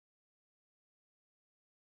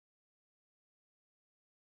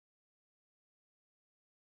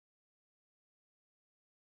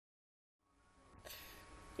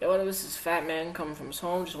Yo, what up, this is Fat Man coming from his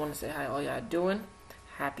home. Just want to say hi, all y'all doing.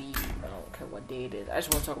 Happy, I don't care what day it is. I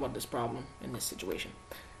just want to talk about this problem in this situation.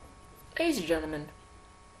 Ladies and gentlemen,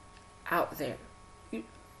 out there,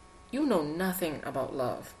 you know nothing about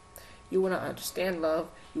love. You will not understand love,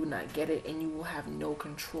 you will not get it, and you will have no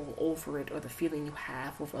control over it or the feeling you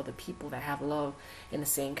have with other people that have love in the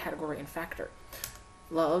same category and factor.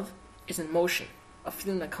 Love is an emotion, a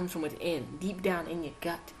feeling that comes from within, deep down in your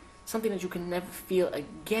gut. Something that you can never feel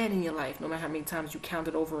again in your life, no matter how many times you count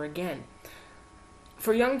it over again.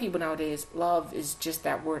 For young people nowadays, love is just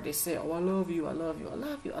that word. They say, oh, I love you, I love you, I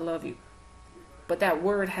love you, I love you. But that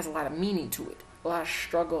word has a lot of meaning to it, a lot of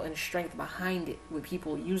struggle and strength behind it when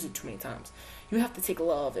people use it too many times. You have to take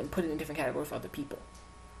love and put it in a different category for other people.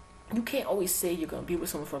 You can't always say you're going to be with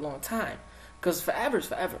someone for a long time, because forever is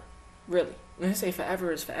forever, really. When they say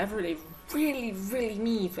forever is forever, they really, really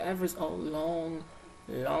mean forever is a long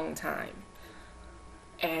time.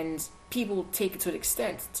 And people take it to an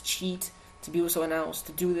extent to cheat, to be with someone else,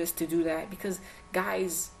 to do this, to do that, because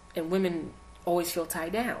guys and women always feel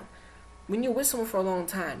tied down. When you're with someone for a long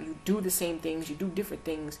time, you do the same things, you do different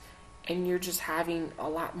things, and you're just having a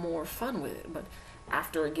lot more fun with it. But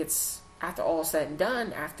after all said and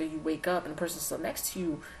done, after you wake up and the person's still next to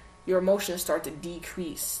you, your emotions start to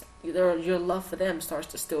decrease. Your love for them starts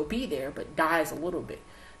to still be there, but dies a little bit.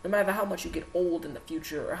 No matter how much you get old in the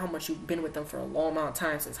future or how much you've been with them for a long amount of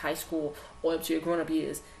time, since high school or up to your grown-up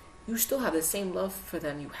years, you still have the same love for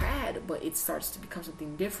them you had, but it starts to become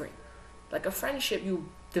something different. Like a friendship you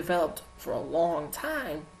developed for a long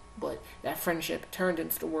time, but that friendship turned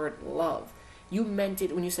into the word love. You meant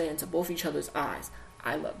it when you said it into both each other's eyes,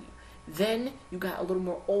 I love you. Then you got a little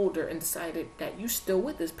more older and decided that you still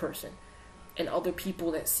with this person. And other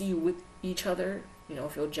people that see you with each other,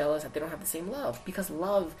 feel jealous that they don't have the same love, because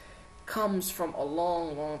love comes from a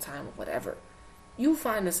long time of whatever. You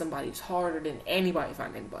finding somebody is harder than anybody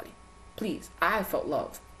find anybody. Please, I felt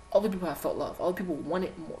love. Other people have felt love. Other people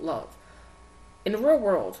wanted more love. In the real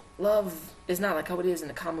world, love is not like how it is in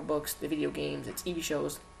the comic books, the video games, the TV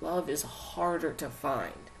shows. Love is harder to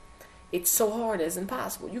find. It's so hard that it's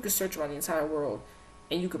impossible. You could search around the entire world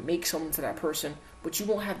and you could make someone to that person, but you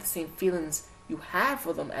won't have the same feelings you have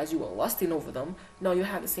for them as you were lusting over them. No, you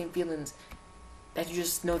have the same feelings that you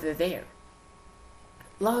just know they're there.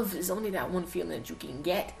 Love is only that one feeling that you can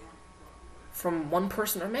get from one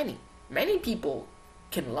person or many. Many people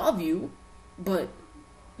can love you, but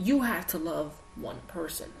you have to love one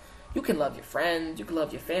person. You can love your friends, you can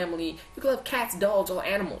love your family, you can love cats, dogs, or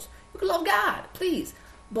animals. You can love God, please.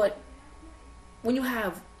 But when you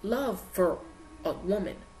have love for a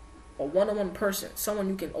woman, a one-on-one person, someone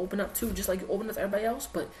you can open up to just like you open up to everybody else,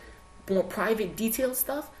 but more private, detailed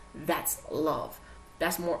stuff, that's love.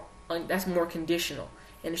 That's more conditional.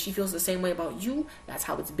 And if she feels the same way about you, that's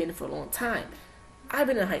how it's been for a long time. I've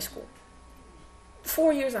been in high school.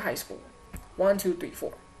 4 years of high school. 1, 2, 3,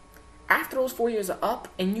 4. After those 4 years are up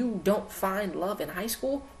and you don't find love in high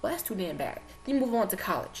school, well, that's too damn bad. Then you move on to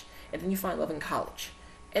college, and then you find love in college.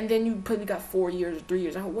 And then you probably got 4 years or 3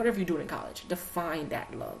 years, whatever you're doing in college, to find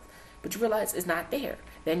that love. But you realize it's not there.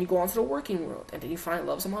 Then you go on to the working world, and then you find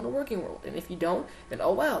love somehow in the working world. And if you don't, then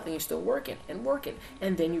oh well, then you're still working.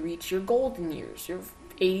 And then you reach your golden years, your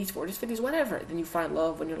 80s, 40s, 50s, whatever. Then you find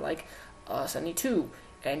love when you're like 72,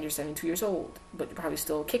 and you're 72 years old, but you're probably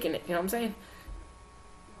still kicking it, you know what I'm saying?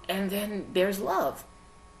 And then there's love.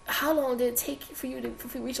 How long did it take for you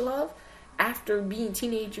to reach love? After being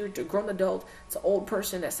teenager to grown adult to old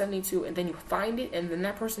person at 72, and then you find it, and then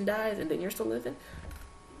that person dies, and then you're still living?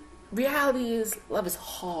 Reality is, love is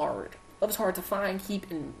hard. Love is hard to find, keep,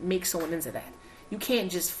 and make someone into that. You can't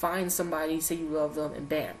just find somebody, say you love them, and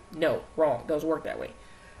bam. No, wrong. It doesn't work that way.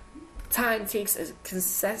 Time takes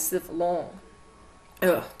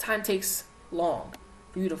Time takes long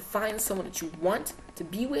for you to find someone that you want to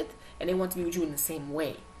be with, and they want to be with you in the same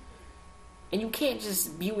way. And you can't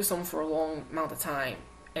just be with someone for a long amount of time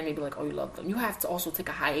and they be like, oh, you love them. You have to also take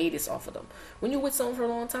a hiatus off of them. When you're with someone for a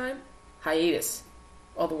long time, hiatus.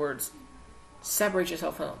 In other words, separate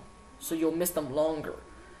yourself from them so you'll miss them longer.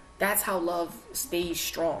 That's how love stays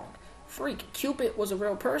strong. Freak, Cupid was a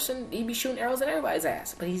real person. He'd be shooting arrows at everybody's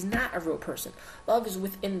ass, but he's not a real person. Love is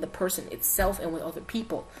within the person itself and with other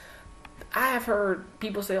people. I have heard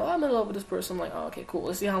people say, oh, I'm in love with this person. I'm like, oh, okay, cool.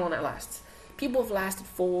 Let's see how long that lasts. People have lasted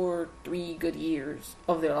 3 good years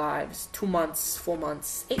of their lives, 2 months, 4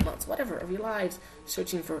 months, 8 months, whatever, of your lives,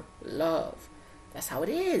 searching for love. That's how it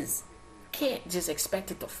is. You can't just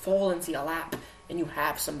expect it to fall into your lap and you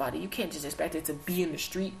have somebody. You can't just expect it to be in the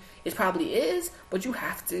street. It probably is, but you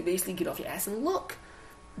have to basically get off your ass and look.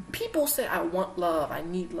 People say, I want love, I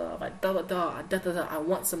need love, I I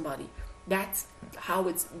want somebody. That's how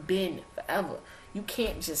it's been forever. You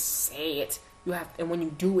can't just say it. You have, and when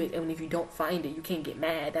you do it, and if you don't find it, you can't get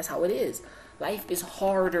mad. That's how it is. Life is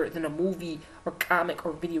harder than a movie or comic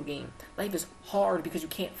or video game. Life is hard because you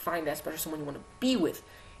can't find that special someone you want to be with.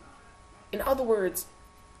 In other words,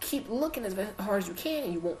 keep looking as hard as you can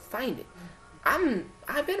and you won't find it.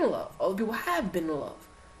 I've been in love. Other people have been in love.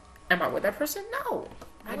 Am I with that person? No.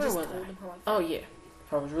 I just told them how I felt. Oh yeah.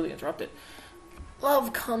 I was really interrupted.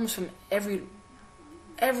 Love comes from every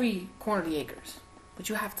corner of the acres. But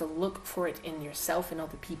you have to look for it in yourself and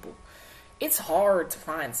other people. It's hard to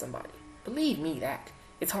find somebody. Believe me that.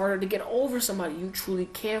 It's harder to get over somebody you truly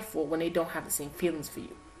care for when they don't have the same feelings for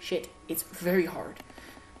you. Shit, it's very hard.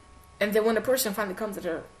 And then when a person finally comes to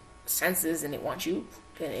their senses and they want you,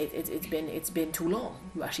 then it's been too long.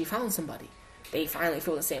 You actually found somebody. They finally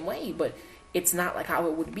feel the same way, but it's not like how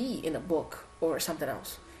it would be in a book or something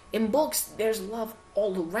else. In books, there's love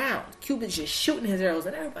all around. Cupid's just shooting his arrows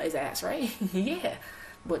at everybody's ass, right? Yeah,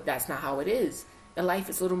 but that's not how it is. In life,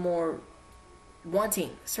 it's a little more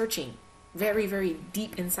wanting, searching, very, very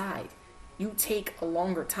deep inside. You take a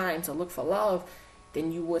longer time to look for love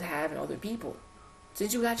than you would have in other people.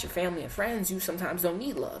 Since you got your family and friends, you sometimes don't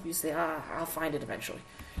need love. You say, I'll find it eventually.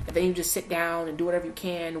 And then you just sit down and do whatever you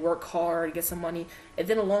can, work hard, get some money. And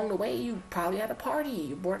then along the way, you probably had a party.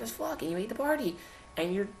 You're bored as fuck, and you made the party.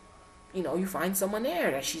 And you find someone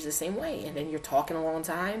there that she's the same way. And then you're talking a long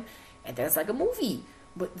time, and then it's like a movie.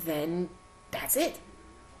 But then that's it.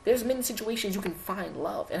 There's many situations you can find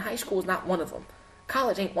love. And high school is not one of them.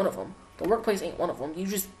 College ain't one of them. The workplace ain't one of them. You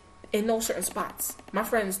just, in those certain spots. My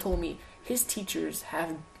friends told me his teachers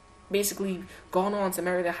have basically gone on to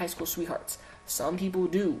marry their high school sweethearts. Some people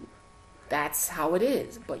do. That's how it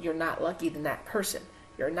is. But you're not lucky than that person.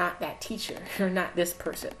 You're not that teacher. You're not this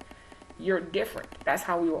person. You're different. That's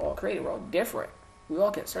how we were all created. We're all different. We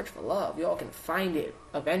all can search for love. We all can find it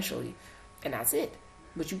eventually. And that's it.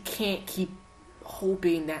 But you can't keep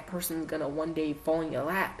hoping that person's going to one day fall in your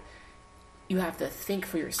lap. You have to think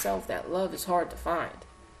for yourself that love is hard to find.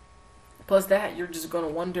 Plus that, you're just going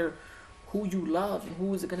to wonder who you love and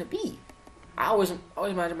who is it going to be. I always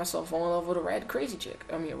imagine myself falling in love with a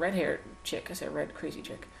red-haired chick. I said red crazy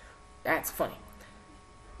chick. That's funny.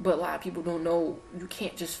 But a lot of people don't know you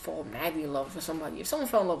can't just fall madly in love with somebody. If someone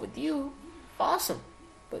fell in love with you, awesome.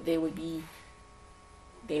 But they would be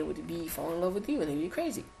falling in love with you and they'd be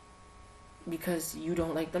crazy. Because you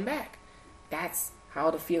don't like them back. That's how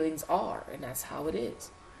the feelings are, and that's how it is.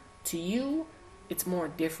 To you, it's more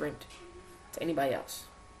different to anybody else.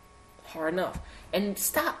 Hard enough. And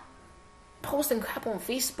stop posting crap on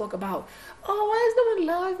Facebook about, why does no one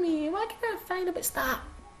love me? Why can't I find a bit? Stop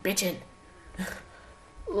bitching.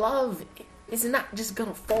 Love is not just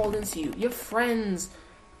gonna fall into you. Your friends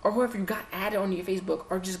or whoever you got added on your Facebook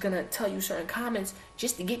are just gonna tell you certain comments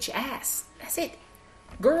just to get your ass. That's it.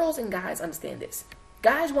 Girls and guys understand this.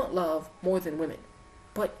 Guys want love more than women.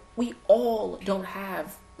 But we all don't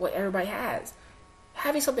have what everybody has.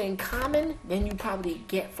 Having something in common, then you probably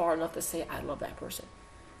get far enough to say, I love that person.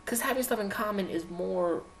 Because having stuff in common is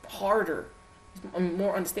more harder,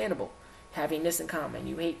 more understandable. Having this in common,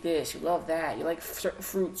 you hate this, you love that, you like certain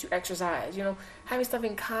fruits, you exercise, having stuff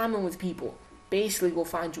in common with people basically will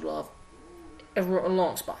find you love in a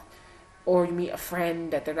long spot. Or you meet a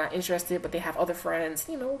friend that they're not interested, but they have other friends,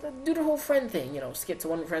 do the whole friend thing, skip to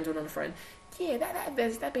one friend to another friend. Yeah,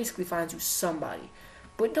 that basically finds you somebody.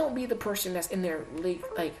 But don't be the person that's in their late,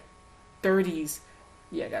 30s.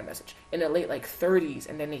 Yeah, I got a message. In their late, 30s,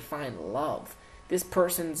 and then they find love. This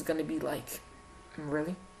person's gonna be like,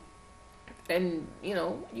 really? And,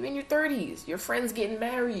 you're in your 30s. Your friend's getting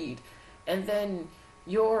married. And then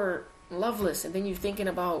you're loveless. And then you're thinking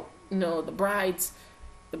about, the bride's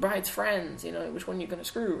friends, which one you're gonna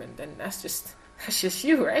screw. And then that's just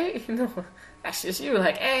you, right? That's just you.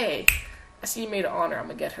 Like, hey, I see you made an honor. I'm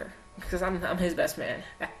gonna get her. Because I'm his best man.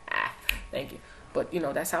 Thank you. But,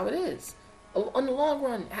 that's how it is. On the long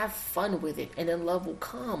run, have fun with it. And then love will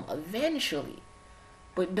come eventually.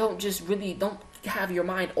 But don't have your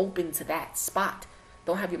mind open to that spot.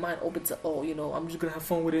 Don't have your mind open to, I'm just going to have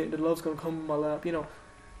fun with it. And the love's going to come in my lap.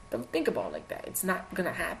 Don't think about it like that. It's not going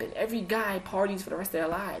to happen. Every guy parties for the rest of their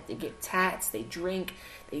lives. They get tats. They drink.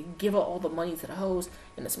 They give out all the money to the hoes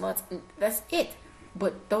and the smuts. And that's it.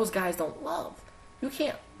 But those guys don't love. You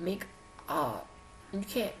can't make a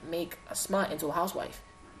smut into a housewife.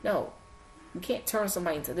 No. You can't turn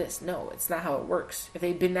somebody into this. No, it's not how it works. If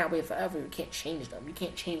they've been that way forever, you can't change them. You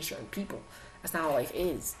can't change certain people. That's not how life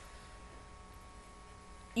is.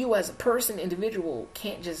 you as a person, individual,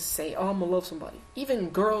 can't just say, oh, I'm gonna love somebody. Even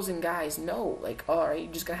girls and guys know, like, all right,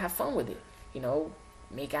 you're just gonna have fun with it. You know,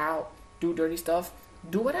 make out, do dirty stuff,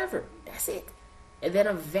 do whatever. That's it. And then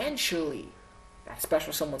eventually, that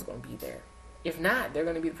special someone's gonna be there. If not, they're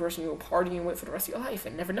gonna be the person you're partying with for the rest of your life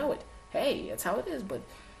and never know it. Hey, that's how it is. But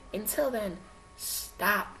until then,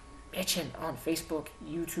 stop bitching on Facebook,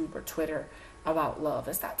 YouTube, or Twitter about love.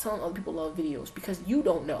 And stop telling other people love videos because you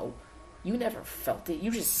don't know. You never felt it.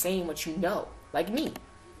 You're just saying what you know. Like me.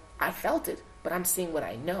 I felt it, but I'm saying what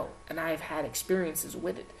I know. And I've had experiences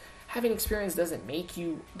with it. Having experience doesn't make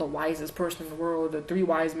you the wisest person in the world, the three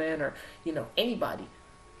wise men, or, you know, anybody.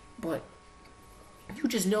 But you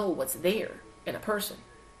just know what's there in a person.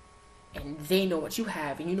 And they know what you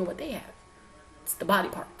have, and you know what they have. It's the body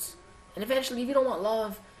parts. And eventually, if you don't want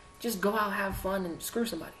love, just go out, have fun, and screw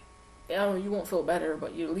somebody. You know, you won't feel better,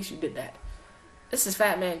 but at least you did that. This is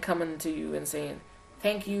Fat Man coming to you and saying,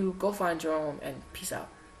 thank you, go find your own, and peace out.